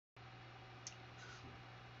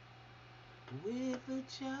with a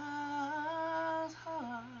child's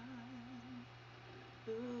heart.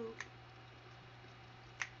 Ooh.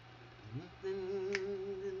 Nothing in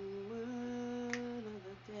the word of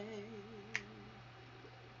the day.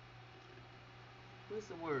 What's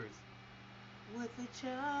the words? With a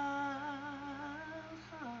child's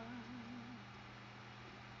heart.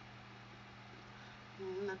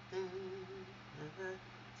 Nothing but the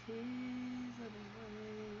tears of the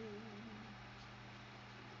rain.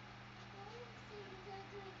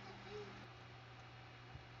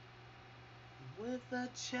 With a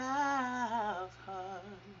child's heart.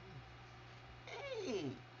 Hey,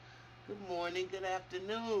 good morning, good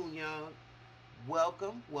afternoon, y'all.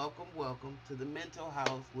 Welcome, welcome, welcome to the Mental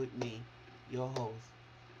House with me, your host,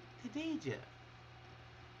 Khadija.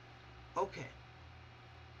 Okay,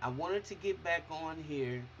 I wanted to get back on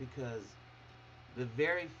here because the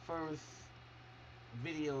very first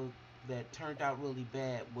video that turned out really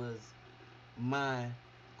bad was my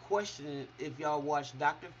question if y'all watched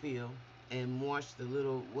Dr. Phil and watched the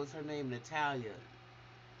little, what's her name, Natalia,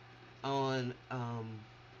 on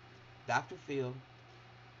Dr. Phil,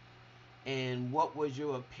 and what was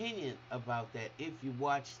your opinion about that if you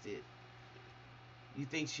watched it? You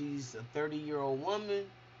think she's a 30-year-old woman,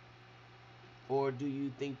 or do you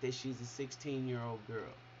think that she's a 16-year-old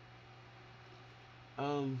girl?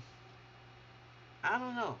 I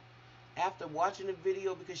don't know. After watching the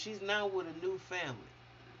video, because she's now with a new family,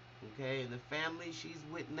 okay, and the family she's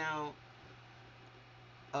with now,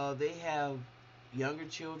 they have younger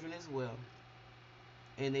children as well,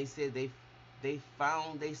 and they said they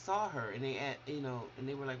saw her, and and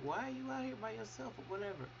they were like, why are you out here by yourself or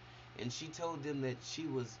whatever, and she told them that she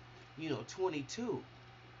was 22,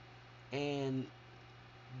 and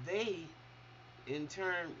they in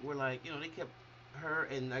turn were like, they kept her,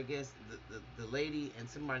 and I guess the lady and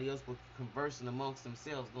somebody else were conversing amongst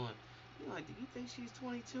themselves going, like, do you think she's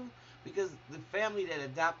 22? Because the family that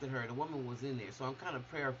adopted her, the woman was in there, so I'm kind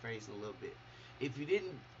of paraphrasing a little bit. If you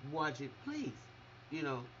didn't watch it, please,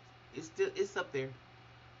 it's up there.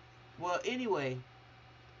 Well, anyway,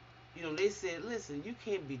 they said, listen, you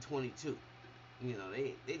can't be 22.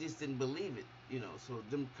 They just didn't believe it, so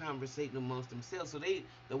them conversating amongst themselves. So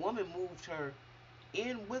the woman moved her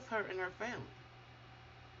in with her and her family.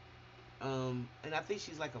 And I think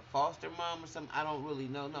she's like a foster mom or something. I don't really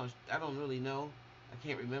know. No, I don't really know. I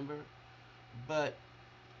can't remember. But,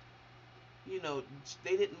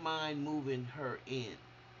 they didn't mind moving her in.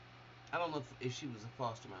 I don't know if she was a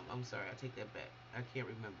foster mom. I'm sorry, I take that back. I can't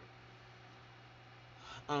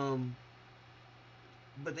remember.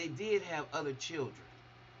 But they did have other children.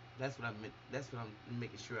 That's what I meant. That's what I'm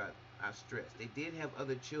making sure I stress. They did have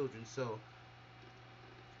other children, so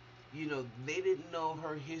they didn't know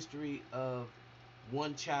her history of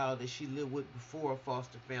one child that she lived with before a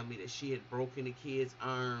foster family, that she had broken the kid's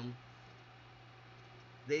arm.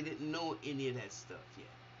 They didn't know any of that stuff yet.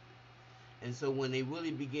 And so when they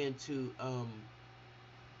really began to,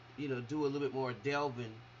 do a little bit more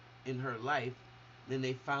delving in her life, then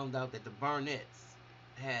they found out that the Barnetts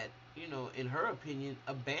had, in her opinion,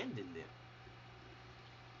 abandoned them.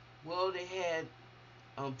 Well, they had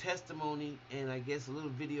testimony and I guess a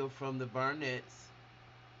little video from the Barnetts,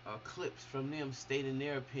 clips from them stating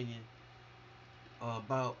their opinion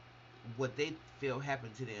about what they feel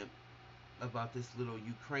happened to them about this little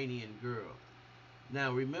Ukrainian girl.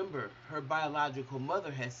 Now remember, her biological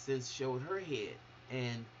mother has since showed her head,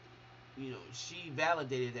 and she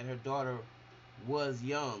validated that her daughter was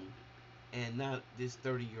young and not this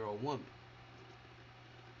 30-year-old woman.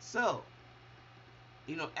 So,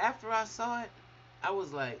 after I saw it, I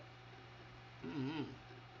was like,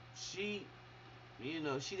 she,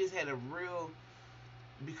 she just had a real,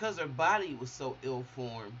 because her body was so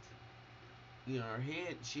ill-formed, her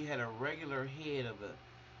head, she had a regular head of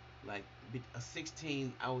like a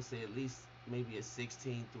 16, I would say at least maybe a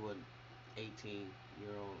 16 to an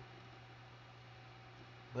 18-year-old.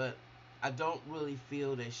 But I don't really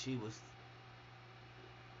feel that she was,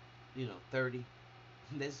 30.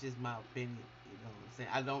 That's just my opinion, what I'm saying?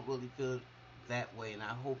 I don't really feel that way, and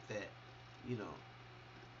I hope that, you know,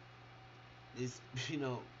 it's,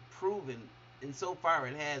 proven, and so far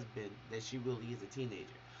it has been, that she really is a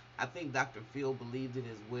teenager. I think Dr. Phil believed it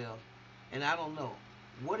as well, and I don't know.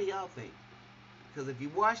 What do y'all think? Because if you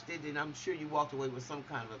watched it, then I'm sure you walked away with some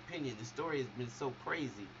kind of opinion. The story has been so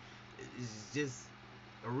crazy. It's just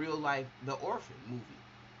a real life, The Orphan movie.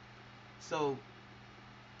 So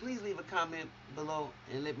please leave a comment below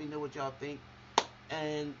and let me know what y'all think.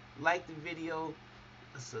 And like the video,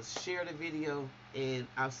 so share the video, and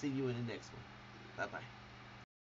I'll see you in the next one. Bye-bye.